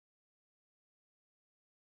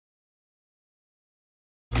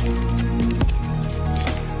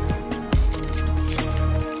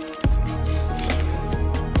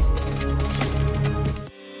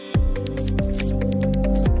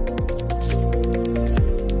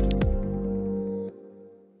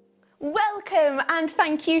and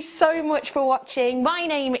thank you so much for watching. My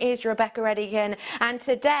name is Rebecca Redican, and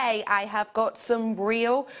today I have got some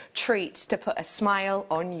real treats to put a smile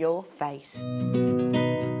on your face.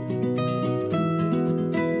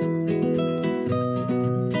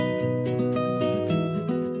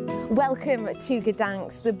 Welcome to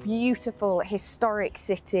Gdansk, the beautiful historic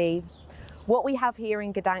city. What we have here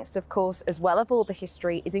in Gdansk, of course, as well as all the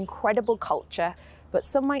history, is incredible culture, but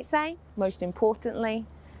some might say, most importantly,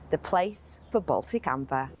 the place for Baltic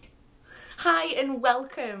Amber. Hi and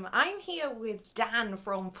welcome. I'm here with Dan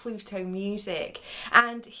from Pluto Music,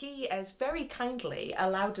 and he has very kindly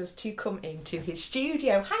allowed us to come into his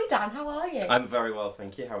studio. Hi Dan, how are you? I'm very well,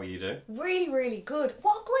 thank you. How are you doing? Really good.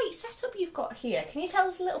 What a great setup you've got here. Can you tell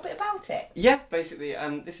us a little bit about it? Yeah, basically,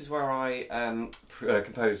 this is where I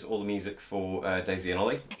compose all the music for Daisy and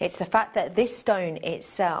Ollie. It's the fact that this stone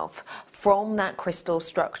itself, from that crystal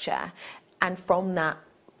structure and from that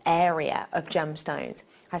area of gemstones,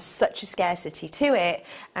 has such a scarcity to it,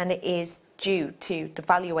 and it is due to the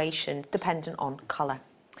valuation dependent on colour.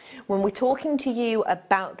 When we're talking to you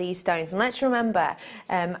about these stones, and let's remember,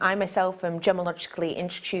 I myself am Gemologically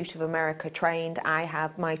Institute of America trained. I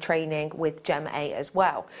have my training with Gem A as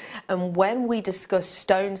well. And when we discuss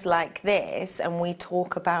stones like this and we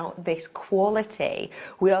talk about this quality,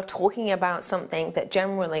 we are talking about something that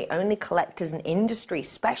generally only collectors and industry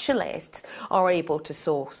specialists are able to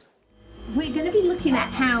source. We're going to be looking at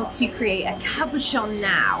how to create a cabochon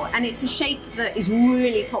now, and it's a shape that is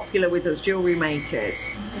really popular with us jewellery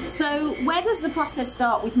makers. So where does the process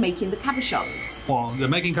start with making the cabochons? Well, the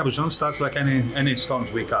making cabochon starts like any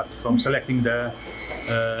stones we cut, from selecting the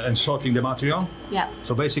and sorting the material. Yeah.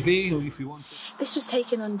 So basically, if you want to... This was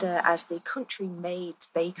taken under as the country made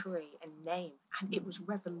bakery and name, and it was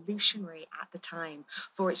revolutionary at the time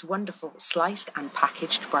for its wonderful sliced and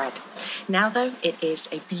packaged bread. Now though, it is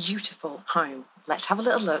a beautiful home. Let's have a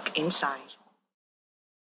little look inside.